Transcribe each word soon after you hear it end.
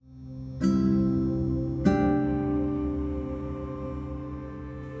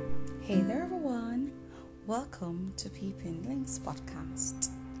Welcome to Peepindling's podcast.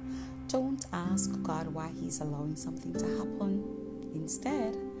 Don't ask God why He's allowing something to happen.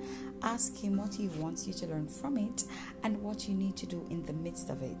 Instead, ask Him what He wants you to learn from it and what you need to do in the midst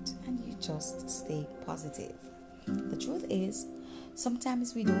of it, and you just stay positive. The truth is,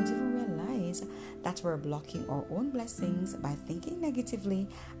 sometimes we don't even realize that we're blocking our own blessings by thinking negatively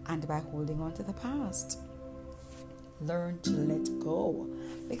and by holding on to the past. Learn to let go,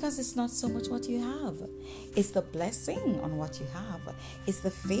 because it's not so much what you have. It's the blessing on what you have. It's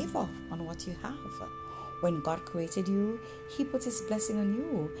the favor on what you have. When God created you, He put His blessing on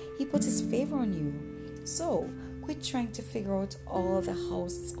you. He put His favor on you. So, quit trying to figure out all the how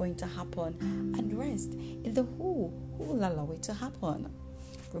it's going to happen and rest in the who will allow it to happen.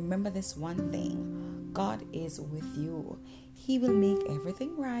 Remember this one thing: God is with you. He will make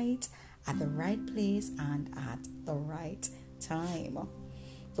everything right at the right place and at the right time.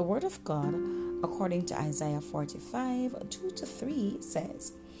 The Word of God, according to Isaiah 45, 2-3,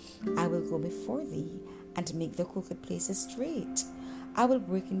 says, I will go before thee and make the crooked places straight. I will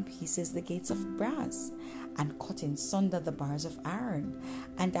break in pieces the gates of brass and cut in sunder the bars of iron.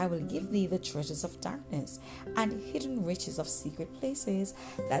 And I will give thee the treasures of darkness and hidden riches of secret places,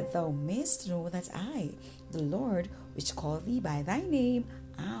 that thou mayst know that I, the Lord, which call thee by thy name,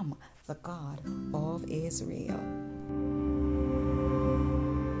 am the God of Israel.